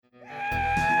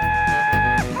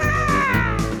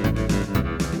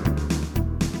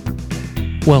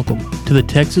Welcome to the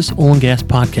Texas Oil and Gas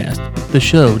Podcast, the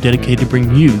show dedicated to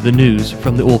bring you the news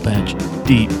from the oil patch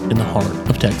deep in the heart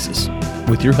of Texas,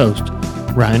 with your hosts,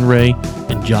 Ryan Ray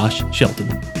and Josh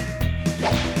Shelton.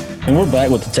 And we're back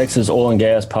with the Texas Oil and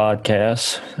Gas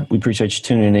Podcast. We appreciate you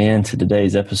tuning in to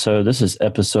today's episode. This is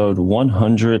episode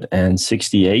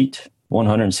 168.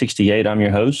 168. I'm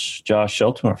your host, Josh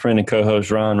Shelton, my friend and co-host,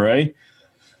 Ryan Ray.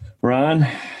 Ryan,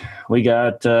 we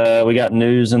got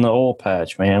news in the oil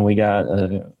patch, man. We got,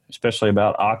 especially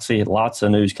about Oxy, lots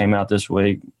of news came out this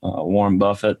week, Warren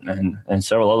Buffett and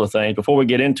several other things. Before we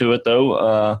get into it,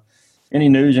 though, any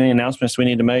news, any announcements we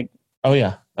need to make? Oh,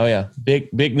 yeah.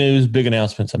 Big news, big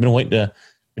announcements. I've been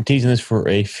teasing this for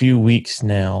a few weeks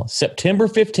now. September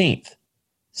 15th,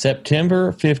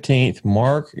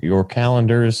 mark your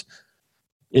calendars.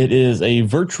 It is a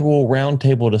virtual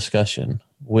roundtable discussion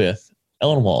with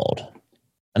Ellen Wald,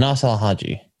 Anas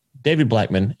Al-Haji, David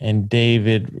Blackman, and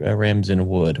David Ramsden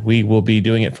Wood. We will be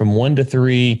doing it from 1 to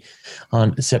 3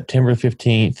 on September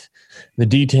 15th. The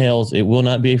details, it will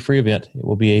not be a free event. It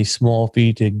will be a small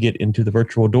fee to get into the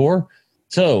virtual door.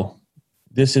 So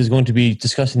this is going to be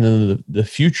discussing the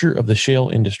future of the shale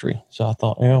industry. So I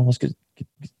thought, let's get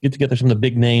together some of the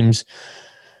big names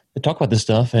to talk about this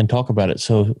stuff and talk about it.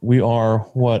 So we are,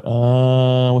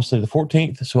 what's the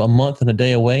 14th? So a month and a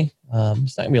day away.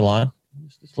 It's not going to be a lot.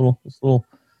 It's a little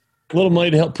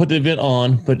money to help put the event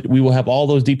on, but we will have all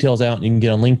those details out. You can get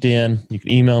on LinkedIn. You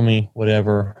can email me,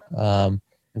 whatever. And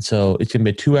so it's going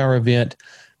to be a 2-hour event.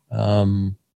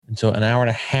 And so an hour and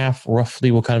a half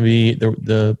roughly will kind of be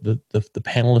the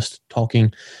panelists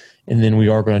talking. And then we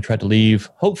are going to try to leave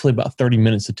hopefully about 30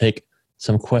 minutes to take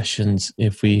some questions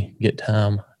if we get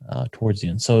time towards the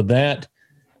end. So that,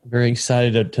 very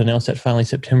excited to announce that finally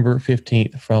September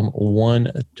 15th from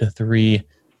 1 to 3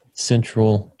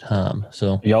 Central Time.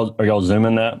 So Are y'all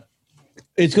Zooming that?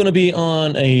 It's going to be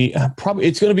on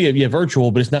it's going to be a virtual,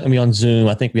 but it's not going to be on Zoom.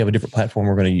 I think we have a different platform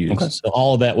we're going to use. Okay. So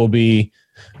all of that will be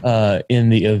in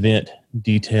the event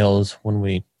details when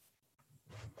we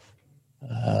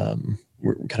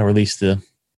kind of release the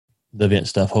event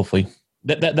stuff, hopefully.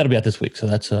 That'll be out this week. So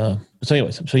that's a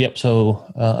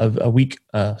week,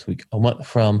 a month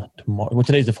from tomorrow. Well,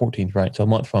 today's the 14th, right? So a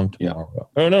month from tomorrow. Yeah.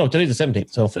 Oh no, today's the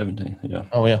 17th. So 17th, yeah.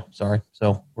 Oh yeah, sorry.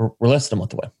 So we're less than a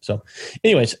month away. So,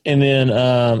 anyways, and then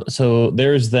so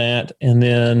there's that, and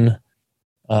then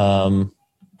I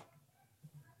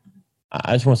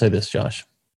just want to say this, Josh,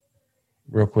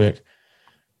 real quick.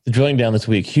 The drilling down this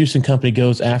week. Houston Company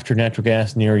goes after natural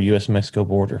gas near U.S.-Mexico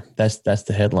border. That's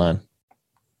the headline.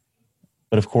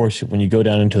 But of course, when you go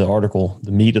down into the article,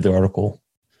 the meat of the article,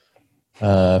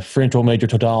 French oil major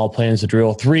Total plans to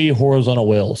drill 3 horizontal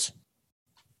wells.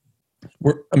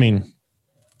 We're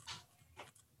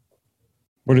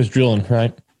just drilling,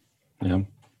 right? Yeah.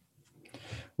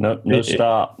 No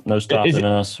stopping us.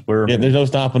 There's no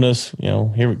stopping us.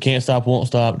 Here we can't stop, won't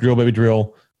stop. Drill, baby,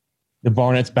 drill. The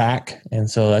Barnett's back, and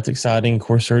so that's exciting. Of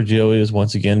course, Sergio is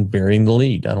once again burying the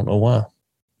lead. I don't know why.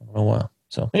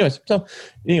 So anyways,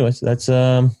 that's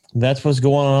what's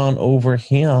going on over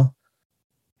here.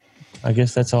 I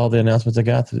guess that's all the announcements I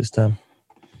got for this time.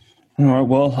 All right.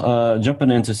 Well,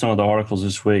 jumping into some of the articles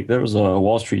this week, there was a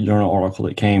Wall Street Journal article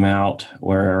that came out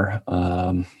where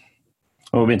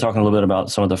we've been talking a little bit about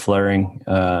some of the flaring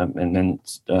and then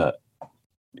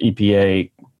EPA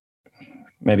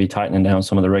maybe tightening down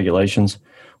some of the regulations.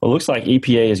 Well, it looks like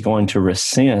EPA is going to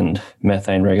rescind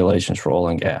methane regulations for oil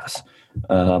and gas.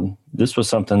 This was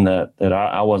something that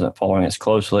I wasn't following as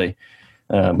closely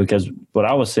because what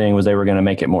I was seeing was they were going to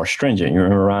make it more stringent. You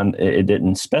remember, Ron, it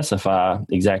didn't specify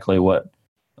exactly what.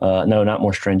 No, not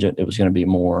more stringent. It was going to be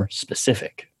more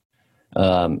specific.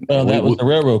 That was the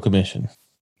Railroad Commission.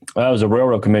 That was the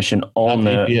Railroad Commission on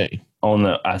the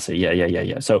EPA. I see.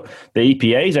 Yeah. So the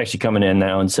EPA is actually coming in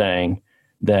now and saying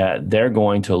that they're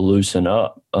going to loosen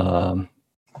up.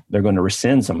 They're going to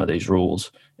rescind some of these rules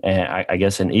and I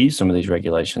guess and ease some of these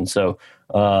regulations. So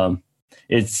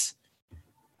it's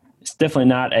definitely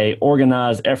not a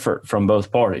organized effort from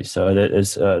both parties. So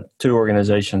it's 2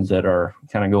 organizations that are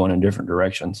kind of going in different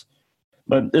directions.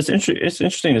 But it's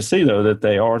interesting to see though that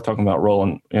they are talking about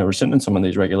rescinding some of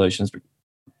these regulations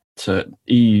to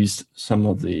ease some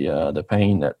of the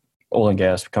pain that oil and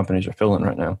gas companies are feeling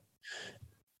right now.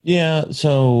 Yeah.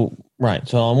 So right.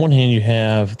 So on one hand, you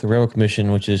have the Railroad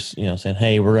Commission, which is saying,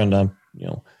 hey, we're going to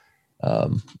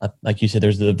like you said,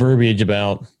 there's the verbiage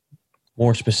about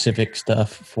more specific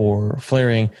stuff for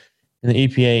flaring, and the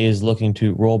EPA is looking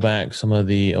to roll back some of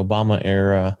the Obama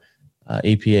era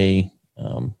EPA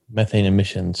methane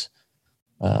emissions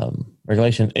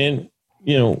regulation. And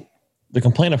the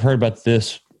complaint I've heard about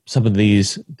this some of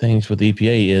these things with the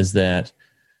EPA is that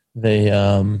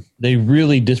they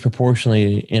really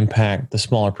disproportionately impact the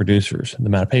smaller producers. The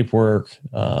amount of paperwork,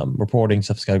 reporting,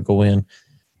 stuff's got to go in.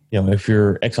 If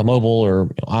you're ExxonMobil or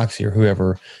Oxy or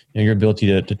whoever, your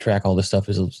ability to track all this stuff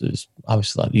is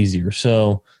obviously a lot easier.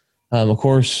 So, of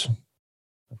course,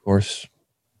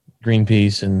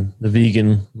 Greenpeace and the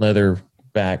vegan leather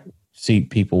back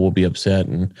seat people will be upset,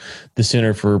 and the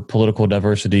Center for Political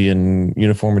Diversity and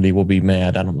Uniformity will be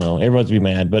mad. I don't know. Everybody's be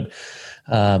mad, but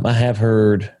I have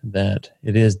heard that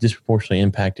it is disproportionately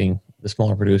impacting the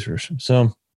smaller producers.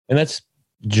 So, and that's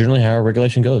generally how our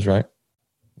regulation goes, right?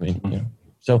 I mean,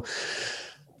 So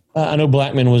I know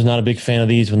Blackman was not a big fan of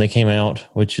these when they came out,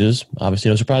 which is obviously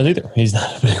no surprise either. He's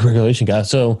not a big regulation guy.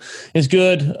 So it's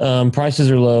good. Prices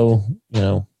are low.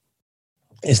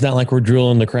 It's not like we're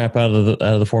drilling the crap out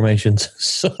of the formations.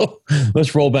 So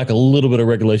let's roll back a little bit of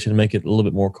regulation and make it a little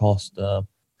bit more cost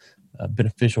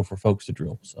beneficial for folks to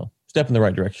drill. So step in the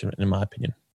right direction, in my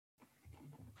opinion.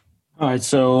 All right.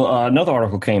 So another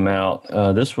article came out.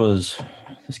 This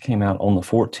came out on the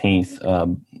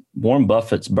 14th. Warren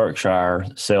Buffett's Berkshire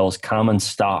sells common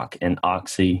stock in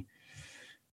Occidental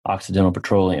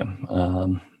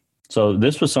Petroleum. So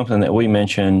this was something that we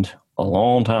mentioned a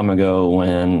long time ago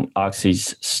when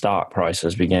Oxy's stock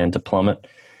prices began to plummet,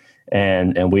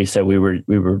 and we said we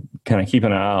were kind of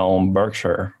keeping an eye on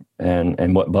Berkshire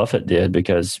and what Buffett did,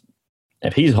 because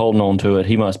if he's holding on to it,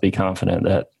 he must be confident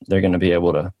that they're going to be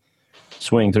able to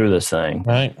swing through this thing.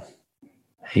 Right.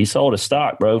 He sold his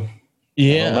stock, bro.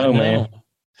 Yeah, I know, man.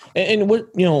 And what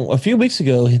a few weeks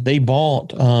ago they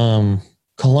bought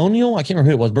Colonial. I can't remember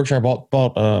who it was. Berkshire bought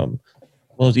one of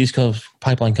those East Coast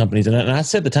pipeline companies, and I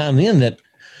said at the time then that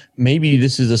maybe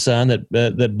this is a sign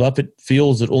that Buffett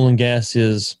feels that oil and gas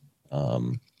is a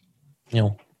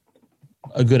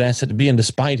good asset to be in,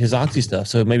 despite his Oxy stuff.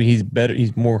 So maybe he's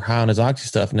more high on his Oxy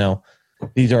stuff now.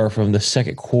 These are from the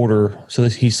second quarter, so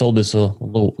he sold this a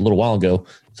little while ago.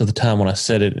 So the time when I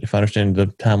said it, if I understand the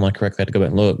timeline correctly, I had to go back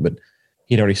and look, but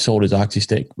he'd already sold his Oxy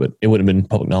stake, but it would have been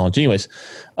public knowledge. Anyways,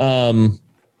 I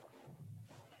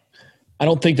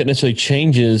don't think that necessarily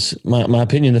changes my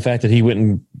opinion, the fact that he went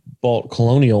and bought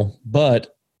Colonial,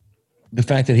 but the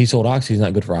fact that he sold Oxy is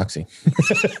not good for Oxy.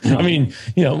 No. I mean,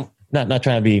 not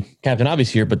trying to be Captain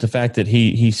Obvious here, but the fact that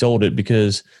he sold it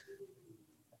because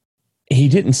he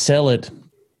didn't sell it.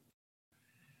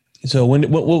 So what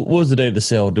was the date of the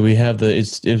sale? Do we have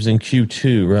it was in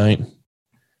Q2, right?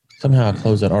 Somehow I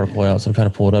closed that article out, so I'm trying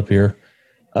to pull it up here.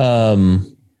 There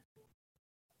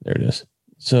it is.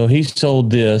 So he sold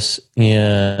this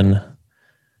in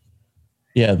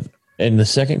the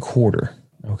second quarter.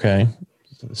 Okay.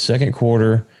 So the second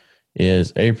quarter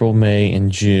is April, May,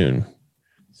 and June.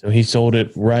 So he sold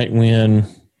it right when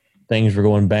things were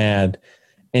going bad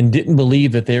and didn't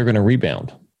believe that they were going to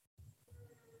rebound.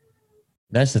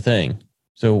 That's the thing.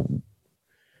 So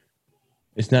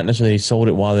it's not necessarily he sold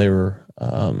it while they were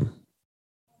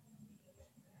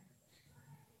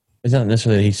it's not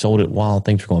necessarily that he sold it while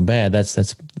things were going bad. That's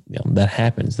that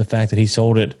happens. The fact that he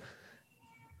sold it,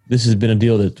 this has been a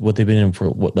deal that what they've been in for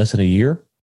less than a year.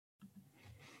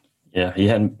 Yeah, it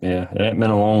hadn't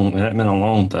been a long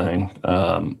thing.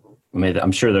 I mean,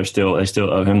 I'm sure they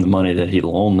still owe him the money that he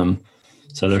loaned them,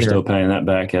 so they're still paying that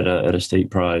back at a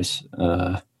steep price.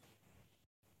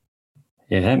 It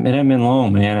hadn't been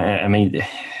long, man. I mean,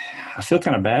 I feel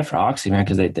kind of bad for Oxy, man,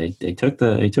 because they took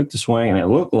the swing, and it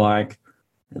looked like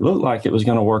it was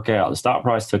going to work out. The stock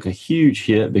price took a huge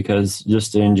hit because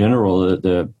just in general,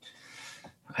 the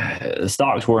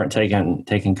stocks weren't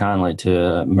taking kindly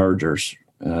to mergers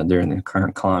during the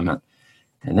current climate.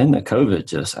 And then the COVID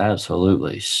just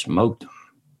absolutely smoked them.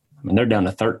 I mean, they're down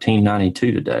to $13.92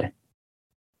 today.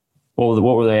 What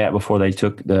were they at before they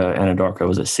took the Anadarko?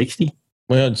 Was it 60?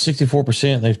 Well,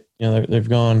 64%. They've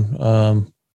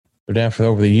gone. They're down for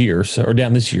over the year, or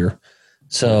down this year.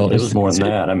 So it was more than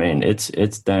that. I mean, it's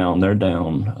down. They're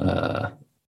down.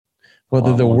 Well,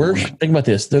 they're the worst. Think about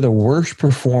this. They're the worst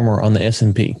performer on the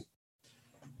S&P.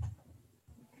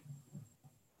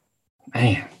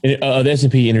 Man, the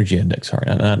S&P Energy Index. Sorry,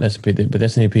 not S&P, but the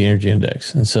S&P Energy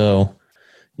Index. And so,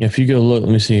 if you go look,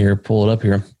 let me see here. Pull it up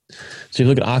here. So you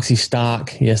look at Oxy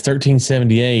stock. Yes,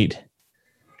 1378.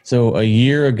 So a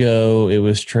year ago, it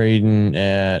was trading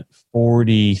at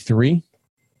 43.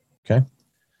 Okay.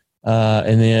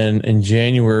 And then in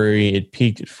January, it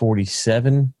peaked at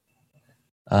 47.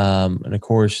 And of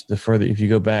course, if you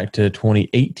go back to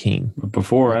 2018.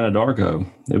 Before Anadarko,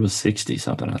 it was 60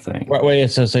 something, I think. Right. Wait,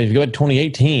 so if you go to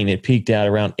 2018, it peaked out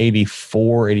around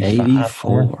 84, 85.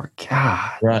 84.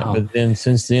 God. Right. Oh. But then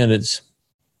since then, it's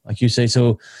like you say.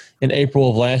 So in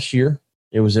April of last year,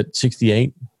 it was at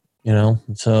 68,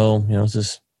 so, it's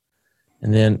just,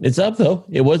 and then it's up though.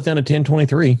 It was down to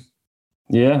 1023.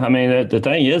 Yeah. I mean, the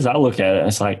thing is, I look at it,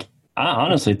 it's like, I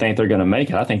honestly think they're going to make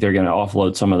it. I think they're going to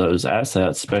offload some of those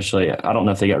assets, especially, I don't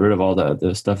know if they got rid of all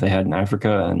the stuff they had in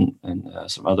Africa and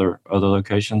some other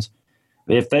locations.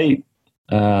 If they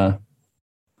got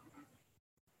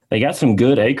some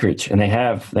good acreage, and they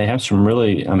have some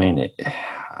really, I mean,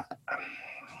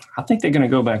 I think they're going to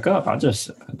go back up. I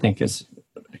think it's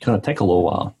going to take a little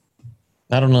while.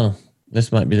 I don't know.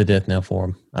 This might be the death knell for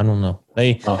them. I don't know.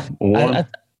 Warren?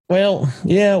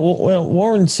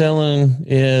 Warren selling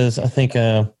is, I think,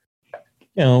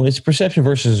 it's perception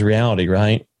versus reality,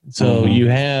 right? So you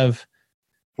have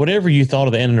whatever you thought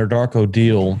of the Anadarko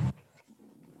deal.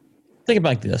 Think about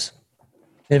like this.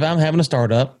 If I'm having a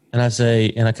startup and I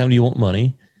come to you, want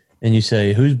money, and you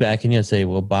say, who's backing you? I say,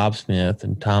 well, Bob Smith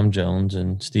and Tom Jones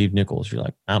and Steve Nichols. You're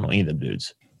like, I don't know any of them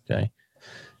dudes. Okay.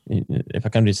 If I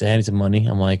come to you and say, I need some money,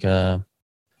 I'm like,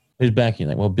 who's backing you?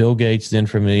 Like, well, Bill Gates is in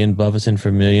for $1 million, Buffett's in for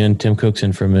 $1 million, Tim Cook's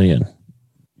in for $1 million.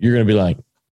 You're going to be like,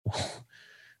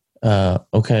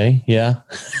 okay, yeah.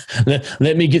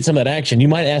 let me get some of that action. You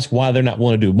might ask why they're not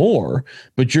willing to do more,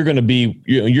 but you're going to be,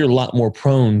 you're a lot more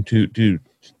prone to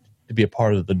be a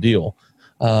part of the deal.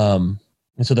 And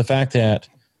so the fact that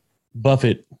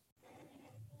Buffett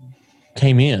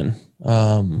came in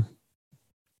from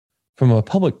a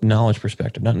public knowledge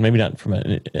perspective, maybe not from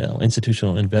an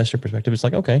institutional investor perspective, it's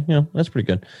like, okay, that's pretty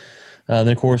good. Then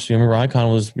of course, remember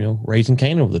Icahn was raising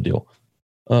Cain over the deal.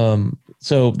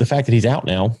 So the fact that he's out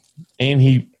now,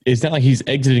 and it's not like he's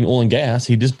exiting oil and gas.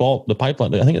 He just bought the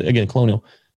pipeline. I think again, Colonial.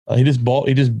 He just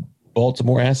bought some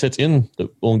more assets in the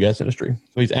oil and gas industry.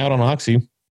 So he's out on Oxy.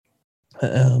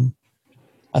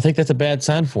 I think that's a bad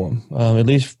sign for him, at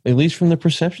least from the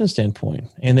perception standpoint.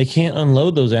 And they can't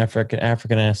unload those African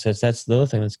assets. That's the other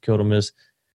thing that's killed them is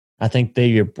I think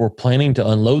they were planning to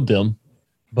unload them,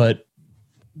 but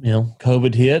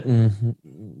COVID hit and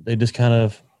they just kind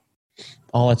of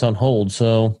all that's on hold.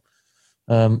 So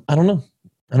I don't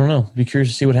know. Be curious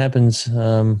to see what happens.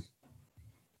 The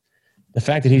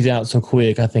fact that he's out so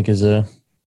quick, I think, is a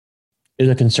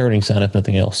concerning sign, if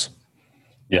nothing else.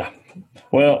 Yeah.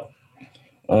 Well,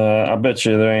 I bet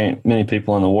you there ain't many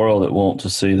people in the world that want to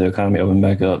see the economy open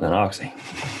back up than Oxy.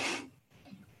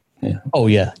 Yeah. Oh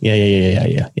yeah. There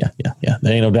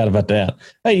ain't no doubt about that.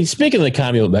 Hey, speaking of the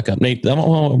economy open back up, Nate, I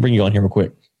want to bring you on here real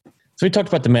quick. So we talked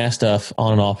about the mask stuff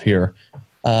on and off here.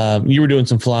 You were doing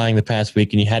some flying the past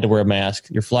week, and you had to wear a mask.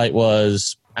 Your flight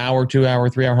was hour, 2 hour,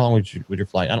 3 hour. How long was your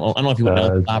flight? I don't know if you went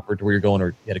down the top or to where you're going, or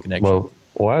you had a connection. Well,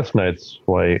 last night's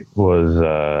flight was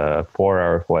a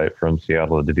 4-hour flight from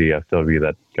Seattle to DFW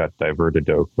that got diverted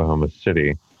to Oklahoma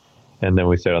City. And then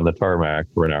we sat on the tarmac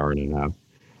for an hour and a half.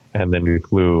 And then we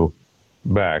flew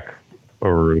back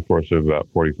over the course of about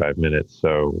 45 minutes.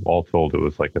 So all told, it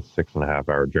was like a 6.5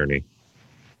 hour journey.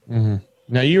 Mm-hmm.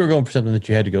 Now you were going for something that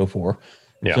you had to go for.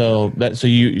 Yeah. So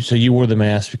you wore the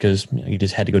mask because you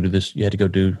just had to go do this. You had to go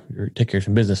take care of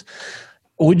some business.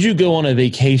 Would you go on a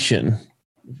vacation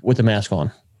with the mask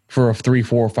on for a 3,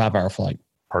 4, 5 hour flight?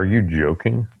 Are you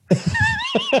joking?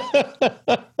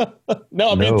 No,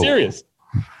 I'm being serious.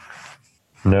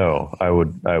 No, I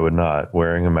would not.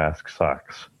 Wearing a mask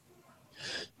sucks.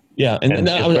 Yeah, and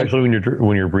especially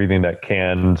when you're breathing that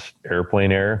canned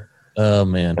airplane air. Oh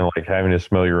man! And like having to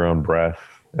smell your own breath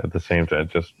at the same time.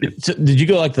 So did you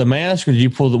go like the mask, or did you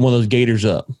pull one of those gaiters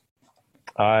up?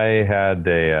 I had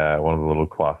one of the little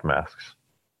cloth masks.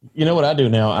 You know what I do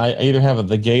now? I either have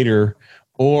the gaiter,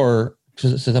 or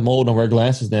since I'm old and I wear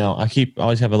glasses now, I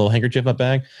always have a little handkerchief in my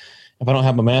bag. If I don't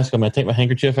have my mask, I'm going to take my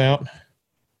handkerchief out,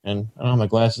 and I don't have my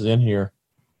glasses in here,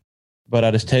 but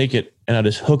I just take it and I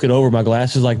just hook it over my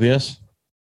glasses like this,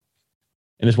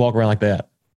 and just walk around like that.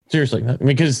 Seriously, I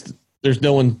mean, because there's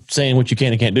no one saying what you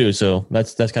can and can't do. So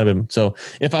that's kind of so.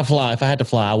 If I had to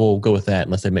fly, I will go with that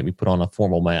unless they make me put on a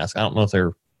formal mask. I don't know if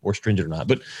they're more stringent or not,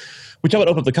 but we talk about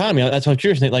open up the economy. That's what I'm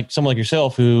curious. Like someone like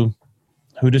yourself who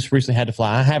just recently had to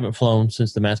fly. I haven't flown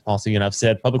since the mask policy, and I've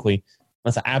said publicly,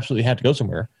 unless I absolutely have to go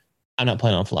somewhere, I'm not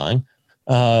planning on flying.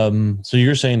 So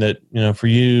you're saying that for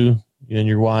you and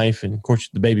your wife, and of course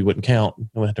the baby wouldn't count. No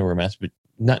one had to wear a mask, but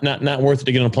not worth it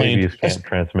to get on a plane. Babies can't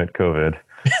transmit COVID.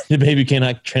 The baby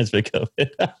cannot transmit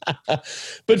COVID.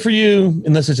 But for you,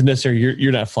 unless it's necessary,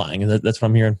 you're not flying. That's what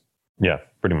I'm hearing. Yeah,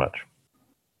 pretty much.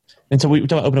 And so we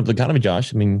talk about open up the economy,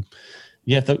 Josh. I mean,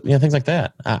 things like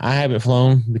that. I haven't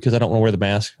flown because I don't want to wear the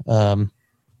mask.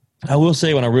 I will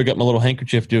say when I rig up my little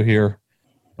handkerchief deal here,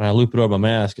 when I loop it over my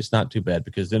mask, it's not too bad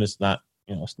because then it's not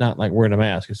like wearing a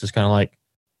mask. It's just kind of like,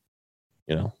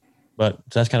 but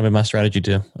so that's kind of been my strategy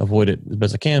to avoid it as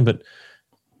best I can. But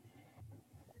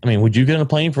I mean, would you get on a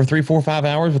plane for 3, 4, 5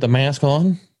 hours with a mask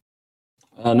on?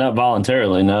 Not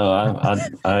voluntarily, no.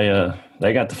 I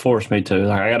they got to force me to.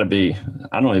 Like, I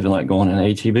don't even like going in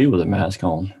HEB with a mask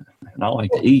on. And I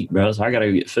like to eat, bro. So I got to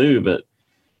go get food, but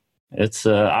it's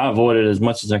I avoid it as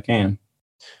much as I can.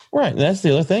 Right. That's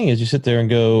the other thing is you sit there and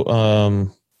go,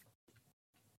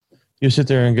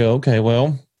 okay,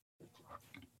 well,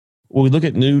 we look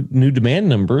at new demand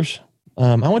numbers.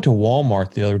 I went to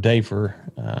Walmart the other day for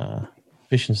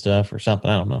fishing stuff or something.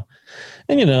 I don't know.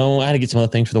 And, I had to get some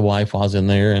other things for the wife while I was in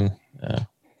there. And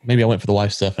maybe I went for the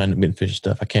wife's stuff and I ended up getting fishing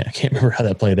stuff. I can't remember how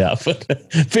that played out.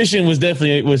 But fishing was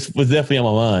definitely on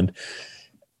my mind.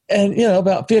 And,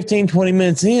 about 15, 20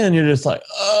 minutes in, you're just like,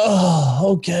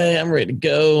 oh, okay, I'm ready to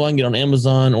go. I can get on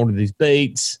Amazon, order these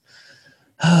baits.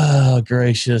 Oh,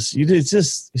 gracious. It's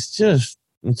just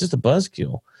a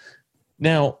buzzkill.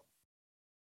 Now,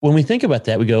 when we think about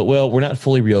that, we go, well, we're not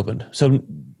fully reopened. So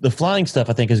the flying stuff,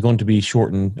 I think, is going to be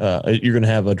shortened. You're going to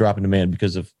have a drop in demand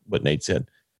because of what Nate said.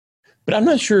 But I'm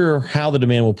not sure how the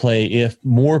demand will play if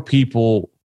more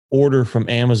people order from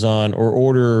Amazon or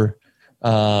order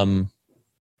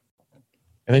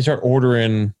and they start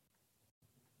ordering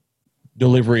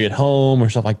delivery at home or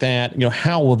stuff like that.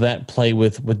 How will that play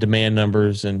with demand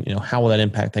numbers and, how will that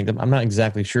impact things? I'm not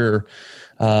exactly sure.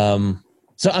 So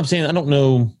I'm saying, I don't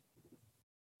know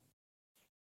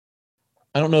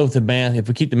if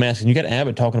we keep the mask, and you got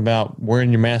Abbott talking about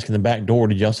wearing your mask in the back door.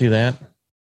 Did y'all see that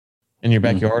in your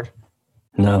backyard?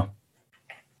 No.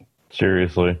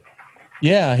 Seriously.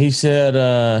 Yeah. He said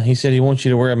he wants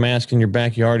you to wear a mask in your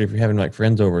backyard if you're having like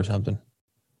friends over or something.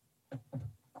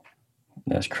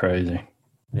 That's crazy.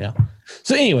 Yeah.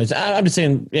 So anyways, I'm just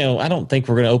saying, I don't think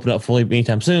we're going to open up fully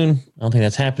anytime soon. I don't think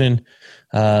that's happening.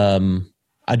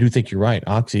 I do think you're right.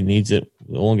 Oxy needs it.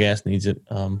 The oil and gas needs it.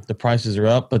 The prices are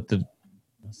up, but the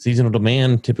seasonal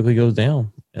demand typically goes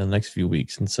down in the next few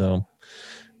weeks. And so,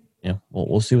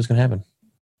 we'll see what's going to happen.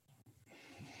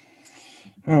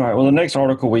 All right. Well, the next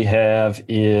article we have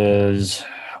is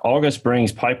August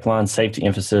brings pipeline safety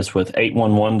emphasis with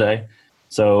 811 Day.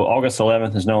 So August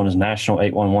 11th is known as National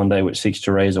 811 Day, which seeks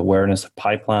to raise awareness of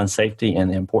pipeline safety and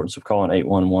the importance of calling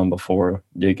 811 before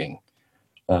digging.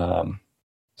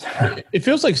 It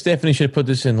feels like Stephanie should put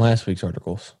this in last week's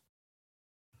articles.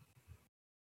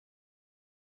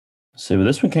 See, but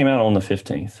this one came out on the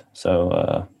 15th.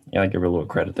 So, I give her a little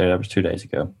credit there. That was 2 days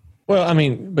ago. Well, I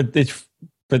mean, but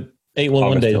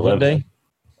 811 Day is what day?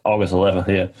 August 11th,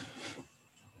 yeah.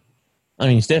 I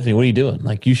mean, Stephanie, what are you doing?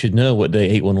 Like, you should know what day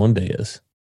 811 Day is.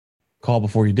 Call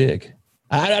before you dig.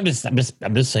 I'm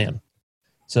just saying.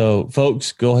 So,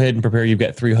 folks, go ahead and prepare. You've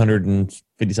got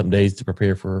 350 something days to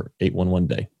prepare for 811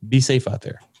 Day. Be safe out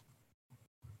there.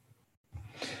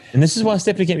 And this is why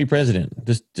Stephanie can't be president.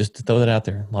 Just to throw that out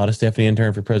there. A lot of Stephanie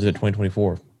intern for president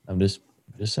 2024. I'm just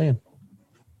saying.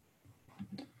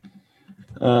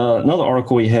 Another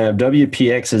article we have,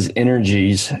 WPX's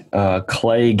Energies,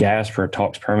 Clay Gasper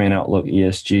talks Permian Outlook,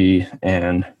 ESG,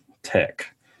 and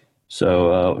tech.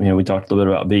 So, we talked a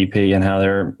little bit about BP and how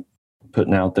they're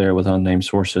putting out there with unnamed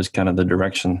sources kind of the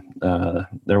direction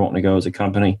they're wanting to go as a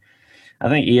company. I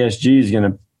think ESG is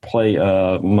going to play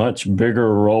a much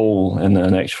bigger role in the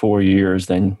next 4 years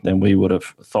than we would have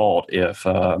thought if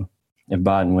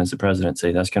Biden wins the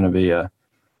presidency. That's going to be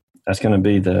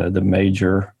the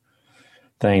major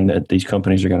thing that these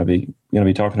companies are going to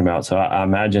be talking about. So I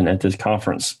imagine at this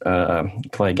conference,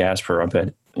 Clay Gasper, I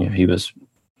bet he was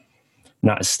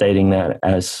not stating that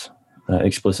as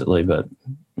explicitly, but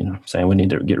saying we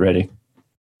need to get ready.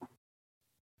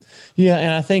 Yeah,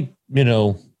 and I think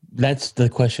that's the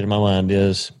question in my mind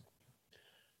is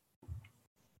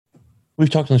we've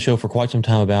talked on the show for quite some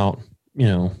time about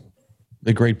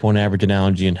the grade point average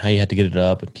analogy and how you have to get it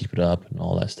up and keep it up and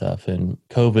all that stuff. And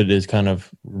COVID is kind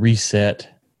of reset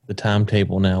the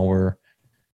timetable now where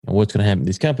what's going to happen to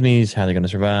these companies, how they're going to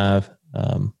survive.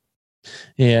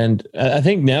 And I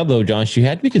think now though, Josh, you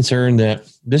have to be concerned that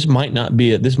this might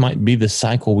be the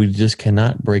cycle we just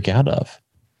cannot break out of.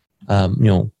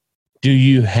 Do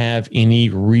you have any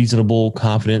reasonable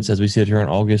confidence as we sit here on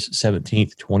August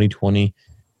 17th, 2020,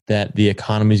 that the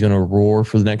economy is going to roar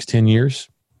for the next 10 years?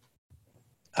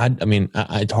 I mean,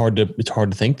 it's hard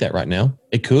to think that right now.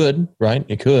 It could, right?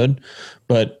 It could,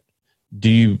 but do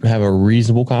you have a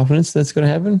reasonable confidence that's going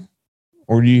to happen,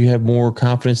 or do you have more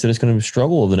confidence that it's going to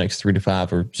struggle over the next 3 to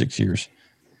 5 or 6 years?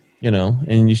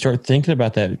 And you start thinking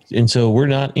about that, and so we're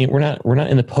not in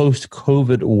the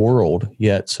post-COVID world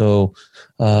yet. So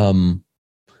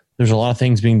there's a lot of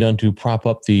things being done to prop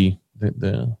up the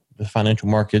financial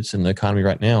markets and the economy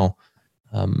right now.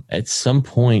 At some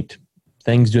point,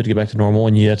 things do have to get back to normal,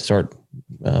 and you have to start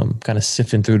kind of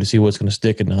sifting through to see what's going to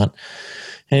stick and not.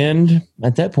 And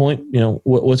at that point,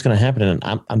 what's going to happen. And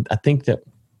I think that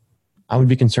I would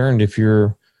be concerned if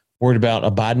you're worried about a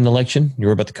Biden election, you're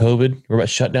worried about the COVID, you're worried about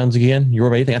shutdowns again, you're worried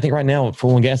about anything. I think right now for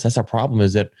oil and gas, that's our problem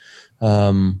is that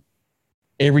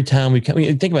every time we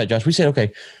think about it, Josh, we said,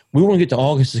 okay, we want to get to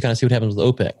August to kind of see what happens with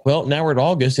OPEC. Well, now we're at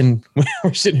August and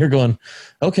we're sitting here going,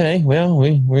 okay, well,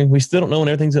 we still don't know when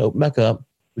everything's going to open back up.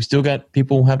 We still got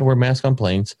people who have to wear masks on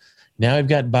planes. Now we've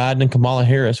got Biden and Kamala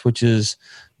Harris,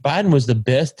 Biden was the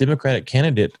best Democratic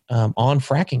candidate on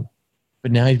fracking.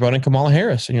 But now he's brought in Kamala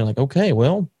Harris. And you're like, okay,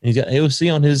 well, he's got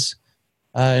AOC on his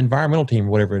environmental team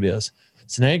or whatever it is.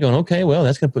 So now you're going, okay, well,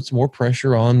 that's going to put some more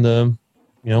pressure on the,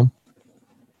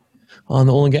 on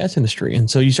the oil and gas industry. And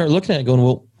so you start looking at it going,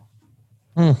 well,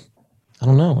 I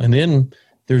don't know. And then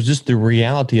there's just the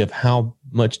reality of how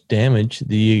much damage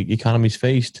the economy's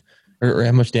faced or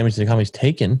how much damage the economy's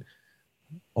taken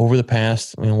over the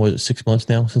past, was it 6 months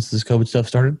now since this COVID stuff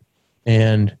started?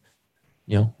 And,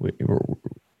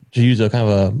 to use a kind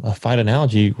of a fight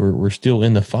analogy, we're still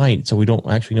in the fight. So we don't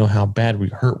actually know how bad we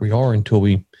are until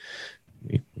we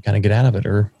kind of get out of it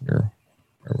or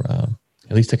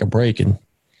at least take a break. And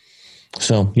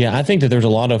so, yeah, I think that there's a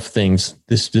lot of things,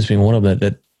 this being one of them,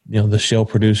 that the shale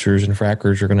producers and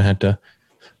frackers are going to have to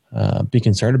be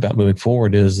concerned about moving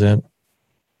forward is that,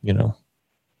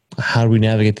 how do we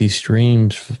navigate these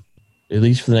streams, at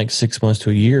least for the next 6 months to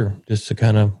a year, just to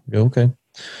kind of go, okay,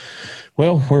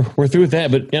 well, we're through with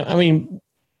that. But,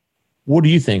 what do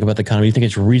you think about the economy? You think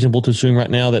it's reasonable to assume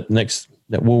right now that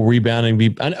we'll rebound and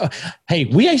be? Hey,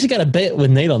 we actually got a bet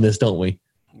with Nate on this, don't we?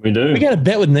 We do. We got a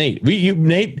bet with Nate.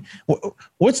 Nate,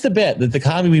 what's the bet? That the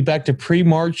economy will be back to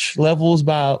pre-March levels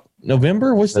by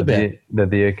November? What's the bet?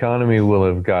 That the economy will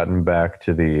have gotten back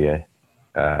to the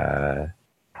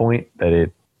point that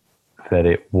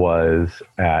it was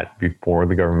at before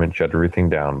the government shut everything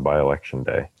down by Election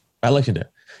Day. By Election Day.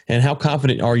 And how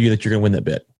confident are you that you're going to win that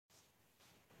bet?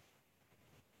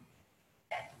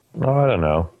 Oh, I don't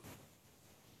know.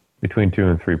 Between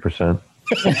 2% and 3%.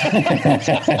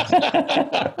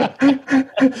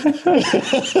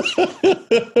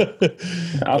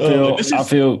 I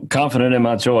feel confident in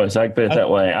my choice. I can put it that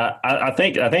way. I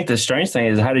think the strange thing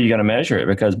is how are you going to measure it?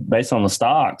 Because based on the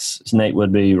stocks, Nate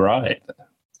would be right.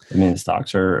 I mean, the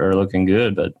stocks are looking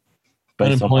good, but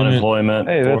based on unemployment.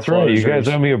 Hey, that's right. You guys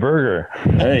owe me a burger.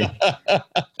 Hey,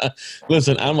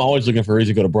 listen, I'm always looking for a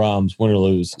reason to go to Brahms, win or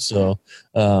lose. So,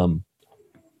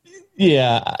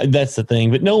 yeah, that's the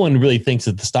thing. But no one really thinks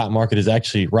that the stock market is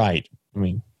actually right. I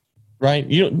mean, right?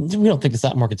 We don't think the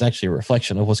stock market's actually a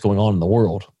reflection of what's going on in the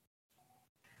world.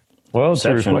 Well, it's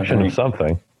a reflection of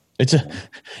something. It's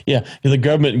the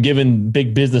government giving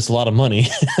big business a lot of money.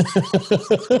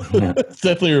 It's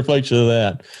definitely a reflection of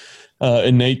that.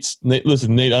 And Nate,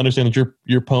 listen, Nate, I understand that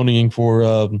you're ponying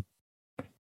for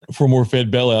more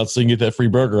Fed bailouts so you can get that free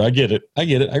burger. I get it.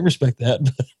 I respect that.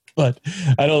 But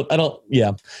I don't.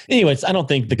 Yeah. Anyways, I don't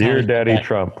think the Dear Daddy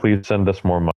Trump, please send us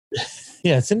more money.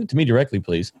 Yeah, send it to me directly,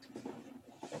 please.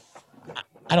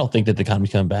 I don't think that the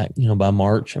economy's coming back, by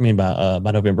March. I mean, by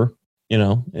November,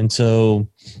 and so,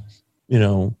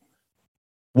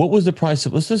 what was the price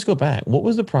of? Let's just go back. What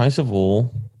was the price of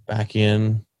oil back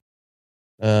in?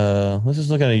 Let's just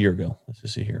look at a year ago. Let's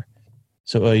just see here.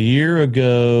 So a year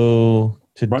ago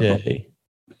today.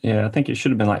 Yeah, I think it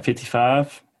should have been like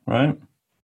 55, right?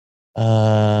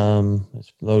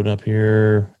 Let's load up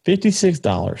here.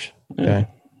 $56. Okay.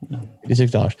 Yeah.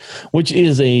 $56, which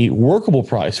is a workable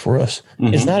price for us.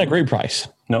 Mm-hmm. It's not a great price.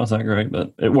 No, it's not great,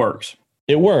 but it works.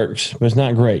 It works, but it's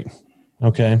not great.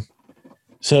 Okay.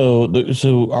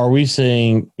 So are we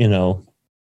saying,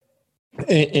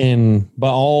 and by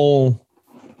all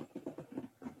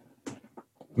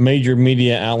major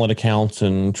media outlet accounts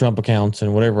and Trump accounts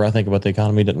and whatever I think about the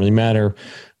economy, doesn't really matter.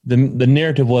 The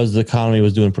narrative was the economy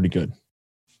was doing pretty good,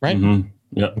 right? Mm-hmm.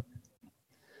 Yeah.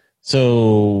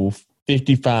 So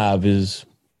 55 is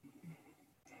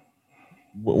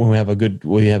when we had a good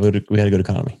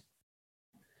economy.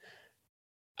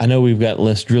 I know we've got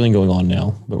less drilling going on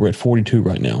now, but we're at 42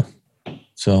 right now.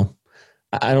 So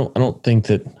I don't think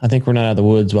that. I think we're not out of the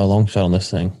woods by a long shot on this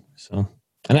thing. So,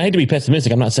 and I hate to be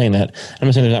pessimistic. I'm not saying that. I'm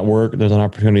not saying there's not work, there's not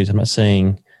opportunities. I'm not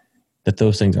saying that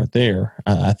those things aren't there.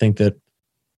 I think that,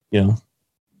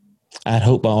 I'd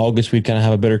hope by August we'd kind of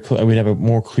have we'd have a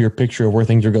more clear picture of where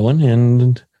things are going.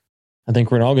 And I think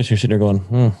we're in August, you're sitting there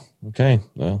going, okay,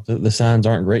 well, the signs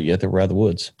aren't great yet that we're out of the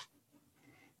woods.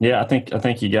 Yeah, I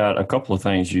think you got a couple of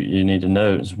things you need to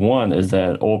note. One is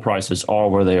that oil prices are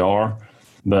where they are,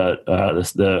 but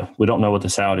we don't know what the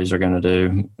Saudis are going to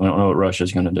do. We don't know what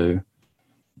Russia's going to do.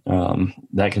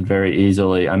 that could very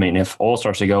easily. I mean, if oil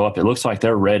starts to go up, it looks like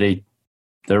they're ready.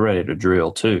 They're ready to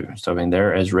drill too. So I mean,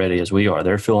 they're as ready as we are.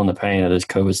 They're feeling the pain of this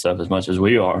COVID stuff as much as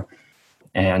we are,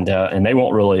 and they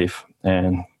want relief.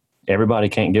 And everybody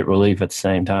can't get relief at the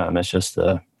same time. That's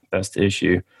the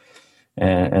issue.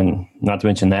 And not to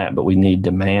mention that, but we need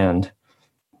demand.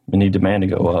 We need demand to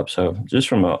go up. So just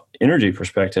from an energy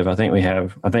perspective, I think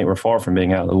we're far from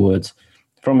being out of the woods.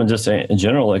 From just a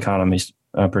general economy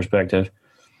perspective.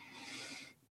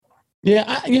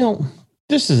 Yeah,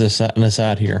 this is an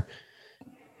aside here.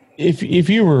 If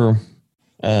you were,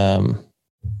 the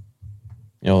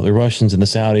Russians and the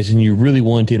Saudis, and you really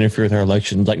wanted to interfere with our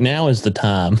elections, like now is the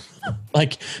time.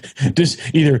 Like, just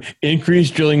either increase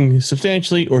drilling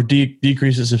substantially or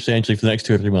decrease it substantially for the next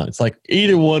 2 or 3 months. Like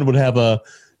either one would have a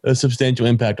substantial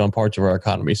impact on parts of our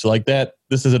economy. So like that,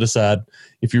 this is an aside.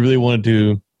 If you really wanted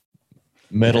to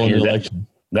meddle in the election.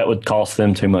 That would cost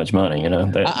them too much money, I know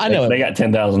they got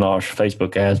 $10,000 for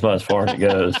Facebook ads, but as far as it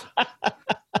goes.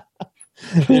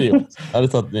 Anyways, I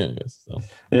just thought, so.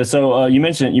 Yeah. So you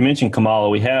mentioned Kamala.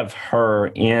 We have her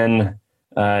in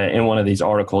one of these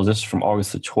articles. This is from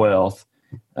August the 12th.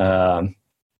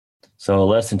 So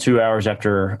less than 2 hours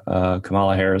after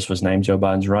Kamala Harris was named Joe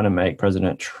Biden's running mate,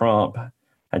 President Trump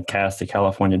had cast the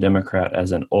California Democrat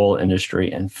as an oil industry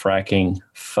and fracking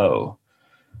foe.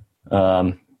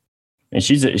 And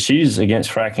she's against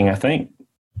fracking, I think,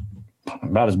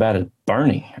 about as bad as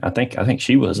Bernie. I think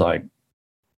she was like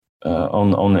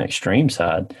on the extreme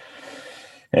side,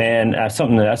 and that's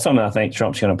something I think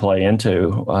Trump's going to play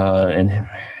into, and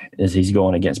is he's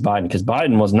going against Biden, because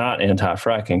Biden was not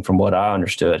anti-fracking from what I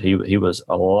understood. He was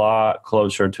a lot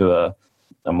closer to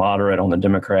a moderate on the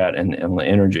Democrat and on the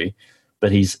energy,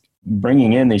 but he's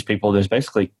bringing in these people that's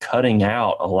basically cutting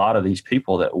out a lot of these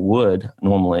people that would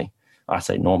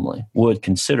would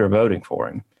consider voting for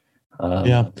him.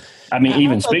 I mean,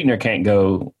 even Speakner can't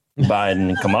go Biden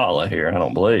and Kamala here, I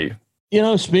don't believe.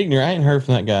 Speakner, I ain't heard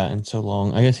from that guy in so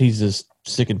long. I guess he's just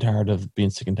sick and tired of being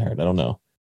sick and tired. I don't know.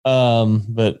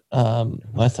 But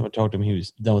last time I talked to him, he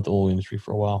was done with the oil industry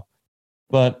for a while.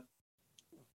 But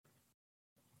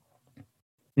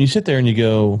when you sit there and you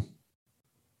go,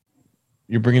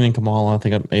 you're bringing in Kamala, I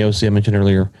think AOC I mentioned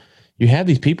earlier, you have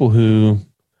these people who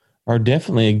are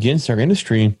definitely against our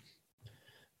industry.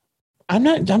 I'm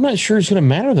not sure it's going to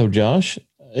matter though, Josh.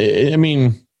 I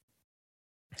mean,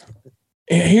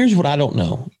 here's what I don't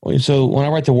know. So when I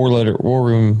write the War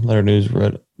Room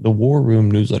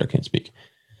newsletter, can't speak.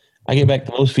 I get back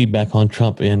the most feedback on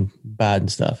Trump and Biden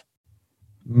stuff.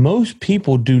 Most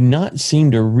people do not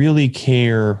seem to really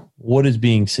care what is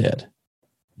being said.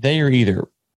 They are either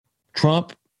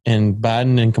Trump and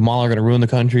Biden and Kamala are going to ruin the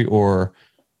country, or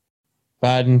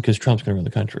Biden because Trump's going to ruin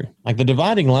the country. Like the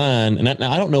dividing line, and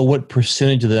I don't know what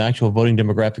percentage of the actual voting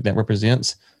demographic that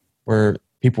represents, where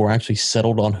people are actually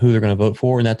settled on who they're going to vote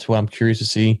for, and that's what I'm curious to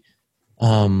see.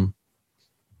 As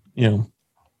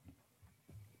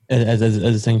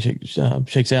the thing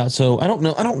shakes out. So I don't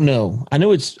know. I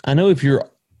know if you're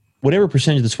whatever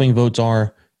percentage of the swing votes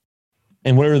are,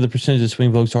 and whatever the percentage of the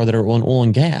swing votes are that are on oil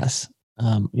and gas,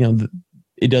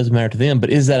 it doesn't matter to them. But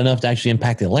is that enough to actually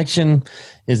impact the election?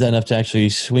 Is that enough to actually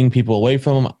swing people away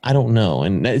from them? I don't know.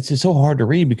 And it's just so hard to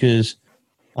read because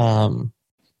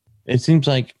it seems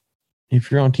like if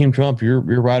you're on Team Trump, you're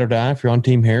ride or die. If you're on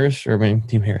Team Harris,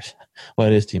 Team Harris. Well,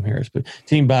 it is Team Harris, but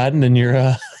Team Biden, then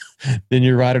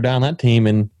you're ride or die on that team.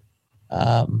 And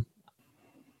I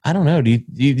don't know. Do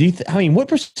you what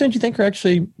percent do you think are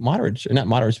actually moderates, or not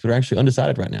moderates, but are actually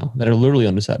undecided right now, that are literally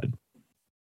undecided?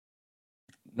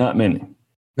 Not many.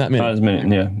 Not many. Not as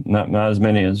many. Yeah, not as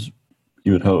many as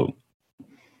you would hope.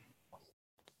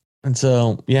 And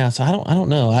so, so I don't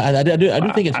know. I do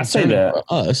think it's concerning for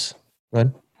us. Right?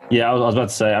 Yeah, I was about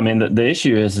to say. I mean, the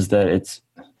issue is that it's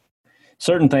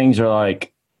certain things are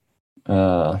like,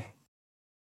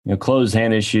 closed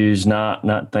hand issues,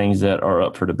 not things that are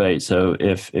up for debate. So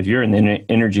if you're in the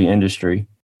energy industry,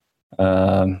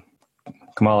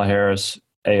 Kamala Harris,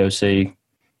 AOC,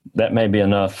 that may be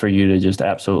enough for you to just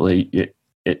absolutely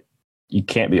you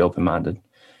can't be open-minded.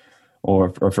 Or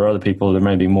for other people, there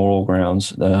may be moral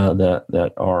grounds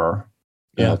that are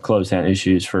closed hand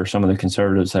issues. For some of the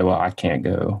conservatives, say, well, I can't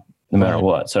go no matter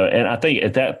what. So, and I think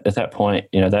at that point,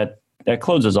 that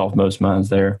closes off most minds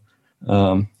there.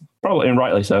 Probably, and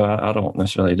rightly so. I don't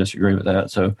necessarily disagree with that.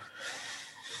 So,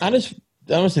 I want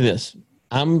to say this: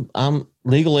 I'm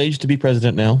legal age to be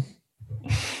president now.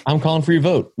 I'm calling for your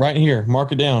vote right here.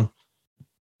 Mark it down.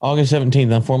 August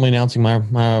 17th. I'm formally announcing my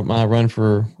run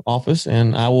for office,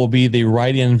 and I will be the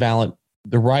write-in ballot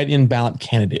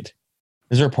candidate.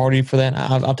 Is there a party for that?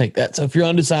 I'll take that. So if you're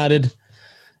undecided,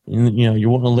 You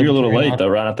want to live. You're a little late though,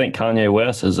 right? I think Kanye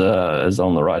West is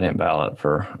on the right hand ballot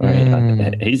for.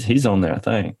 He's on there, I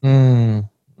think.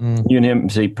 You and him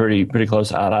see pretty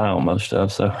close eye to eye on most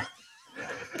stuff. So,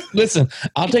 listen,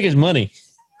 I'll take his money.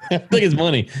 I'll take his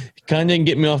money. Kanye can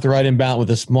get me off the right hand ballot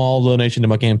with a small donation to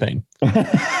my campaign.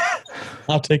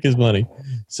 I'll take his money.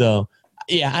 So,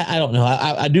 yeah, I don't know.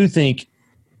 I do think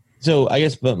so. I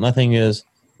guess, but my thing is,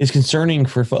 it's concerning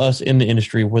for us in the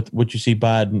industry with what you see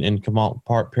Biden and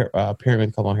Perry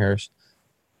and Kamala Harris.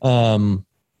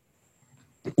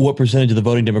 What percentage of the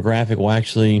voting demographic will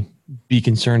actually be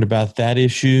concerned about that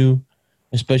issue,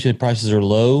 especially if prices are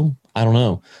low? I don't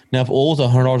know. Now, if oil is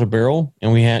 $100 a barrel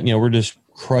and we're just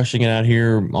crushing it out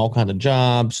here, all kinds of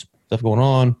jobs, stuff going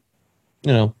on,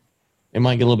 it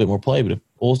might get a little bit more play. But if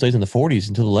oil stays in the 40s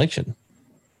until the election,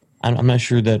 I'm not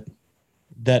sure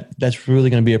that's really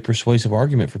going to be a persuasive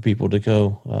argument for people to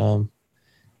go,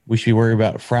 we should be worried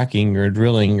about fracking or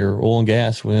drilling or oil and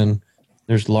gas when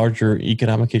there's larger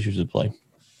economic issues at play.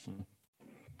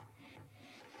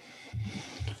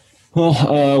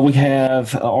 Well, we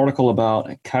have an article about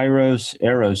Kairos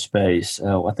Aerospace.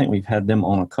 I think we've had them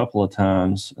on a couple of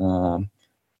times.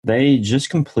 They just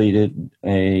completed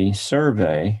a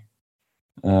survey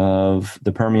of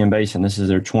the Permian Basin. This is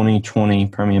their 2020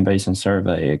 Permian Basin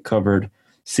survey. It covered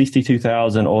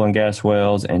 62,000 oil and gas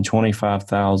wells and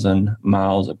 25,000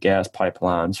 miles of gas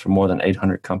pipelines for more than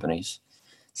 800 companies,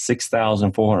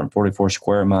 6,444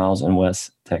 square miles in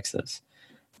West Texas.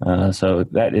 So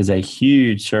that is a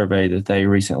huge survey that they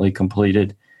recently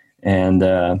completed, and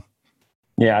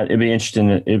it'd be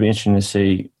interesting to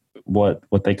see what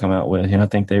they come out with. I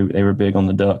think they were big on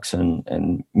the ducks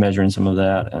and measuring some of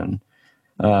that, and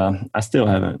I still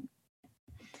haven't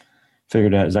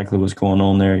figured out exactly what's going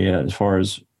on there yet, as far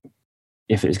as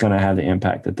if it's going to have the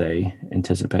impact that they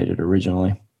anticipated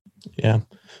originally. Yeah,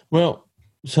 well,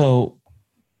 so.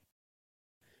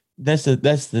 This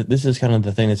is kind of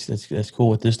the thing that's cool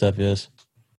with this stuff is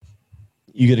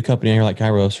you get a company here like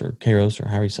Kairos or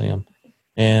however you say them,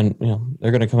 and they're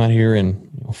going to come out here and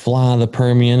fly the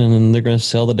Permian, and then they're going to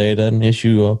sell the data and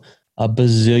issue a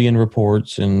bazillion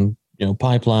reports and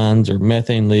pipelines or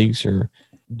methane leaks or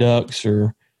ducts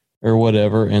or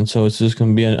whatever, and so it's just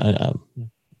going to be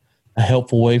a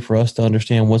helpful way for us to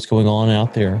understand what's going on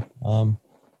out there.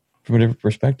 From a different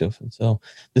perspective. And so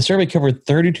the survey covered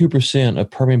 32%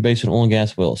 of Permian Basin oil and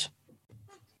gas wells,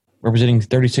 representing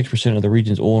 36% of the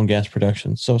region's oil and gas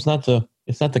production. So it's not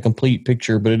the complete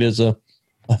picture, but it is a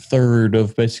third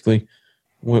of basically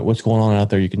what's going on out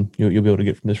there. You'll be able to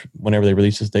get from this whenever they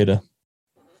release this data.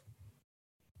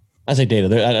 I say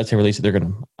data, I'd say release it. They're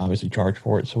going to obviously charge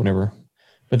for it. So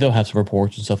but they'll have some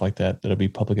reports and stuff like that. That'll be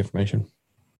public information.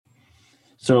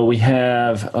 So we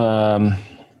have,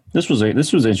 This was an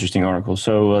interesting article.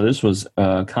 So this was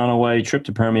Conaway, trip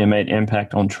to Permian made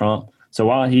impact on Trump. So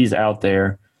while he's out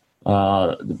there,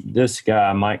 this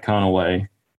guy, Mike Conaway,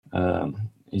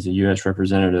 he's a U.S.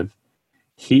 representative,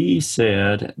 he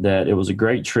said that it was a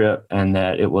great trip and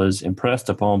that it was impressed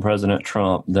upon President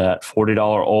Trump that $40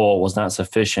 oil was not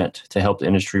sufficient to help the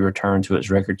industry return to its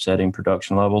record-setting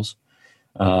production levels.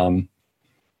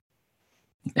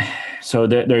 So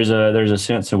there's a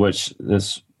sense in which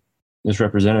this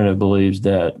representative believes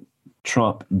that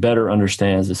Trump better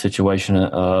understands the situation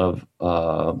of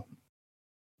the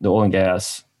oil and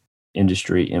gas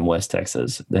industry in West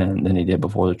Texas than he did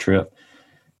before the trip.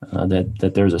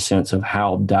 That there's a sense of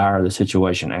how dire the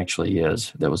situation actually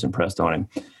is that was impressed on him.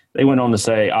 They went on to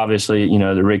say, obviously,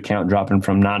 the rig count dropping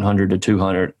from 900 to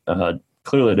 200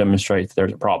 clearly demonstrates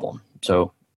there's a problem.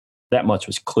 So that much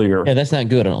was clear. Yeah, that's not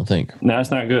good, I don't think. No,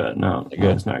 it's not good. No,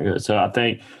 it's not good. So I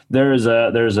think there's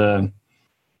the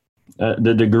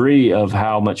degree of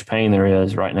how much pain there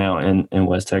is right now in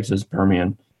West Texas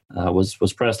Permian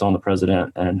was pressed on the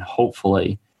president, and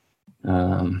hopefully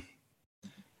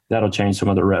that'll change some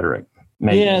of the rhetoric.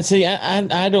 Maybe. Yeah, see,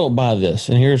 I don't buy this,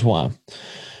 and here's why.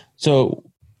 So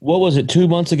what was it, 2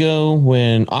 months ago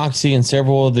when Oxy and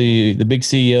several of the big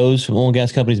CEOs from oil and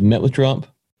gas companies met with Trump?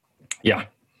 Yeah.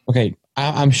 Okay,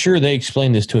 I'm sure they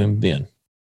explained this to him then.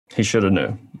 He should have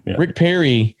knew. Yeah. Rick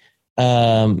Perry,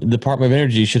 the Department of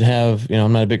Energy should have,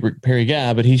 I'm not a big Rick Perry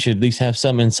guy, but he should at least have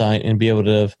some insight and be able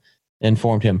to have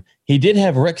informed him. He did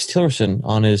have Rex Tillerson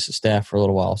on his staff for a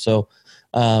little while. So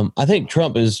I think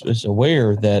Trump is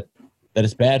aware that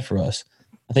it's bad for us.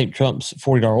 I think Trump's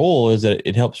 $40 oil is that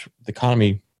it helps the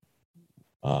economy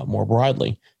more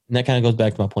broadly. And that kind of goes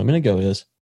back to my point a minute ago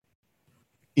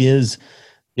is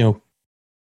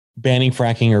banning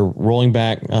fracking or rolling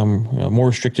back more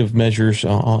restrictive measures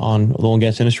on the oil and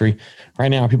gas industry. Right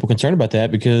now, are people concerned about that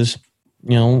because,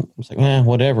 it's like,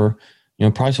 whatever.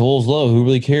 price of oil is low. Who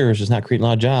really cares? It's not creating a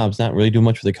lot of jobs, not really doing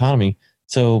much for the economy.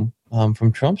 So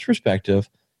from Trump's perspective,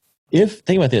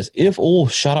 think about this, if oil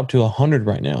shot up to 100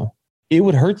 right now, it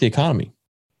would hurt the economy.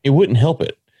 It wouldn't help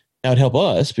it. That would help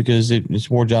us because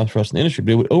it's more jobs for us in the industry.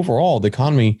 But it would, overall, it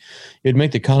would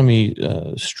make the economy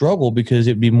struggle because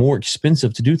it'd be more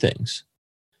expensive to do things.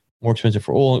 More expensive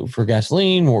for oil, for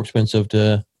gasoline, more expensive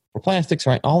for plastics,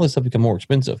 right? All this stuff become more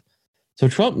expensive. So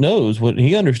Trump knows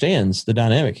he understands the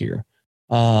dynamic here.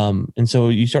 And so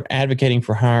you start advocating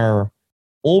for higher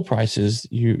oil prices,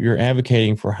 you're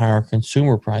advocating for higher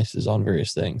consumer prices on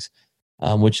various things.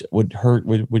 Which would hurt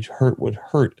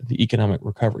the economic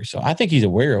recovery. So I think he's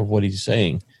aware of what he's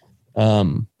saying.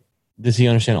 Does he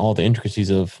understand all the intricacies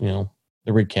of the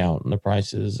rig count and the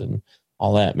prices and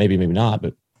all that? Maybe not.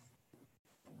 But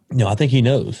I think he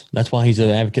knows. That's why he's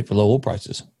an advocate for low oil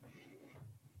prices.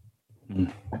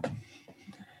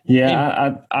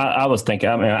 Yeah, I was thinking.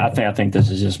 I mean, I think this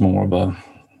is just more of a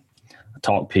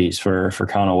talk piece for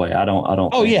Conaway. I don't.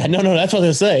 Oh yeah, no, that's what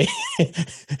they say.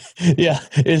 Yeah,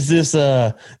 is this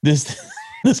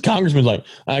this congressman's like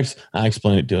I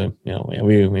explained it to him.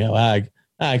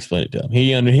 I explained it to him.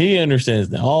 He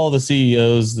understands now. All the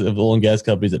CEOs of oil and gas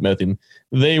companies that met him,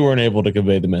 they weren't able to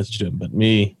convey the message to him. But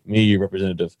me, your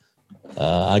representative,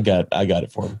 I got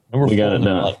it for him. And we got it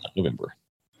done. November.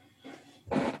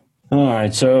 All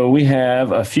right, so we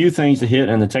have a few things to hit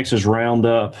in the Texas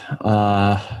Roundup.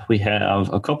 We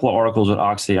have a couple of articles at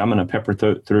Oxy. I'm going to pepper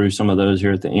through some of those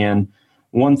here at the end.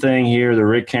 One thing here, the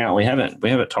rig count. We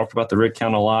haven't talked about the rig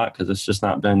count a lot because it's just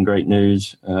not been great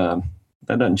news.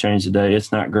 That doesn't change today.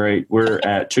 It's not great. We're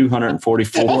at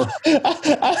 244.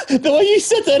 The way you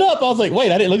set that up, I was like,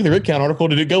 wait, I didn't look at the rig count article.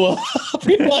 Did it go up?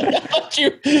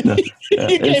 You gave me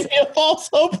a false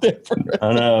hope there.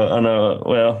 I know.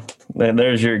 Well,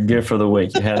 there's your gift for the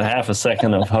week. You had a half a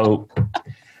second of hope.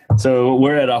 So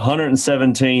we're at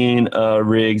 117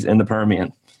 rigs in the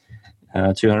Permian,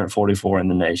 244 in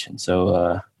the nation.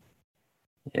 So,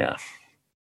 yeah.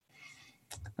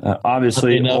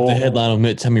 Obviously, enough. The headline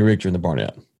omits how many rigs are in the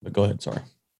Barnett. But go ahead. Sorry.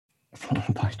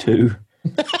 By 2.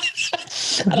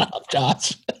 Shut up,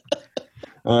 Josh.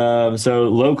 So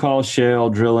low-cost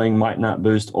shale drilling might not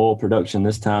boost oil production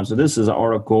this time. So this is an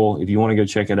article. If you want to go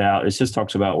check it out, it just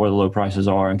talks about where the low prices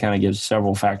are and kind of gives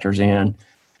several factors in.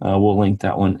 We'll link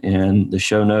that one in the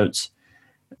show notes.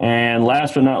 And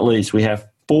last but not least, we have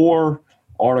 4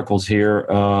 articles here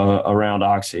around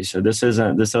Oxy. So this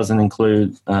doesn't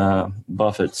include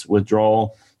Buffett's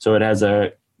withdrawal. So it has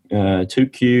a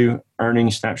 2Q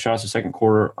earnings snapshot, a second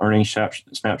quarter earnings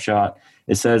snapshot.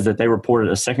 It says that they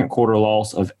reported a second quarter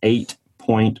loss of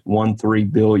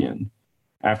 $8.13 billion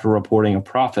after reporting a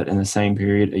profit in the same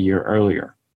period a year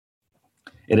earlier.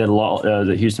 It had lost.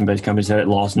 The Houston-based company said it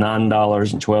lost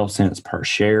 $9.12 per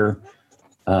share.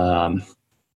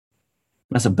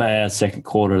 That's a bad second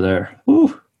quarter there.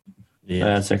 Woo. Yeah.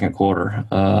 Bad second quarter.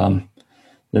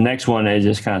 The next one, it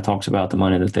just kind of talks about the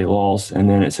money that they lost. And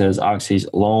then it says Oxy's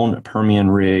lone Permian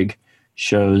rig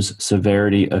shows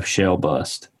severity of shale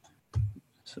bust.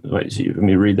 So, let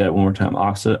me read that one more time.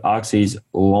 Oxy's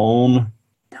lone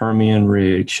Permian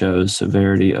rig shows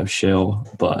severity of shale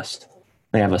bust.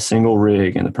 They have a single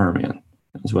rig in the Permian.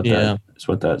 That's what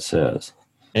that says.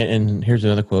 And here's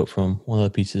another quote from one of the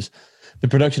pieces. The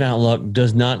production outlook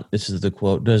does not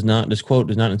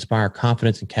inspire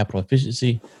confidence in capital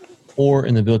efficiency or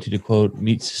in the ability to, quote,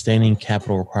 meet sustaining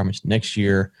capital requirements next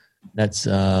year. That's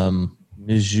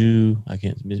Mizzou, I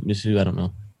don't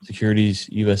know, Securities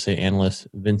USA analyst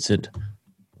Vincent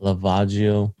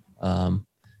Lavaggio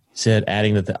said,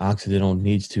 adding that the Occidental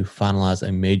needs to finalize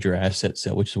a major asset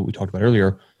sale, which is what we talked about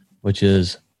earlier, which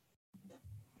is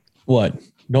what?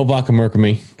 Don't vodka murder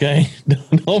me, okay?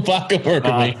 Don't vodka murder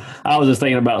me. I was just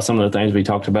thinking about some of the things we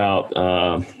talked about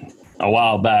a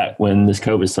while back when this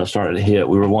COVID stuff started to hit.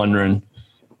 We were wondering,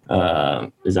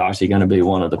 is Oxy going to be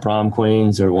one of the prom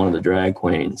queens or one of the drag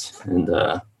queens? And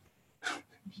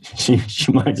she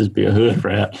might just be a hood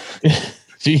rat.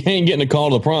 She ain't getting a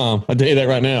call to the prom. I'll tell you that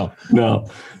right now. No.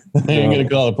 Ain't going to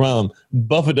call the prom.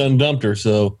 Buffett done dumped her,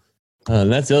 so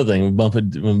that's the other thing.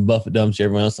 When Buffett dumps you,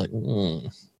 everyone else is like,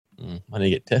 I need to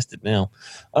get tested now.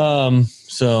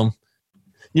 So,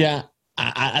 yeah,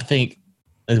 I think,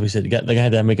 as we said, they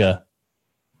had to make a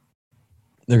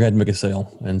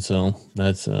sale, and so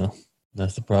that's the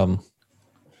problem.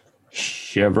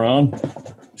 Chevron.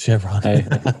 Hey,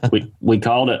 we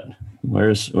called it.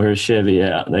 Where's Chevy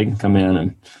at? They can come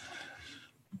in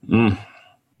and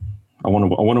I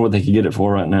wonder what they could get it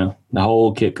for right now. The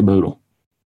whole kit caboodle.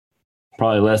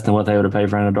 Probably less than what they would have paid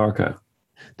for Anadarko.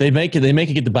 They make it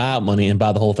get the buyout money and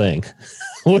buy the whole thing.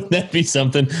 Wouldn't that be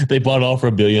something? They bought it all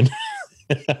for $1 billion.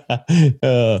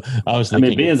 I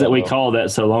mean, being that we called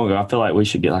that so long ago, I feel like we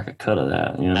should get like a cut of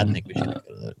that. You know? I think we should get a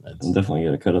cut of that. Definitely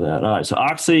get a cut of that. All right. So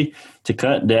Oxy to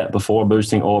cut debt before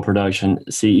boosting oil production.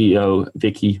 CEO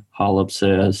Vicki Hollub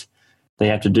says they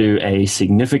have to do a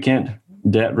significant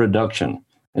debt reduction,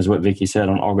 is what Vicki said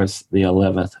on August the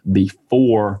 11th,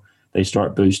 before they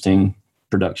start boosting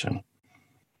production.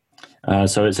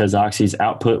 So it says Oxy's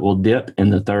output will dip in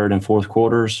the third and fourth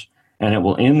quarters, and it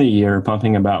will end the year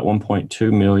pumping about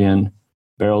 1.2 million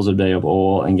barrels a day of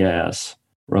oil and gas,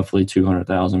 roughly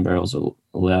 200,000 barrels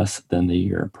less than the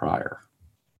year prior.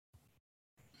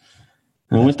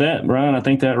 And with that, Brian, I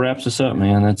think that wraps us up,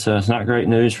 man. That's it's not great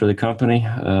news for the company.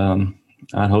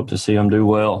 I'd hope to see them do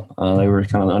well. They were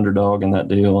kind of the underdog in that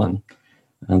deal, and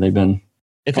they've been.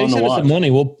 If they send us some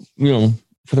money, we'll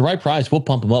for the right price, we'll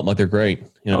pump them up like they're great.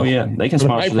 Oh yeah, they can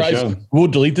sponsor the show. We'll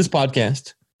delete this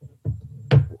podcast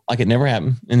like it never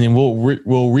happened, and then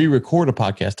we'll re-record a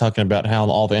podcast talking about how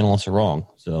all the analysts are wrong.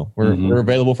 So we're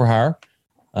available for hire,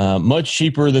 much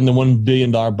cheaper than the $1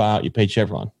 billion buyout you paid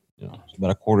Chevron. It's about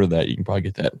a quarter of that. You can probably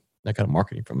get that kind of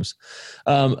marketing from us.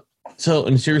 So,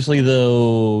 and seriously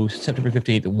though, September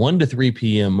 15th, 1 to 3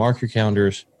 p.m. Mark your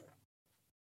calendars.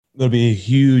 It'll be a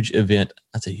huge event.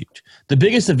 I'd say huge, the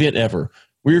biggest event ever.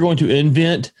 We're going to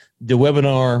invent the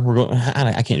webinar.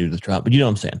 I can't do this drop, but you know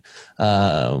what I'm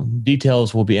saying.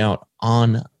 Details will be out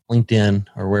on LinkedIn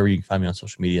or wherever you can find me on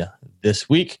social media this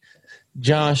week.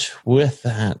 Josh, with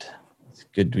that, it's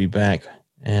good to be back.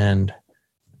 And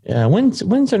yeah, when's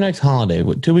our next holiday?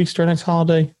 What, 2 weeks to our next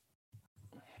holiday?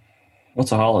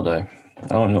 What's a holiday? I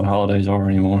don't know what holidays are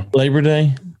anymore. Labor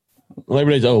Day.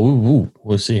 Labor Day's.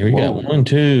 We'll see. Here we got 1,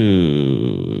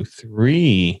 2,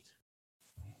 3.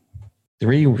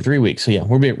 3 weeks. So yeah,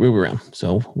 we'll be around.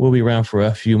 So we'll be around for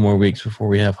a few more weeks before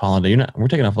we have holiday. We're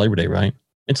taking off Labor Day, right?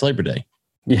 It's Labor Day.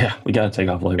 Yeah, we got to take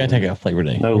off Labor Day. Take off Labor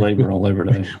Day. No labor on Labor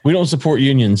Day. We don't support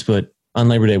unions, but on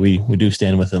Labor Day, we do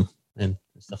stand with them and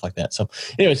stuff like that. So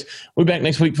anyways, we'll be back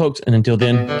next week, folks. And until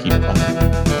then, keep it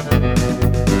fun.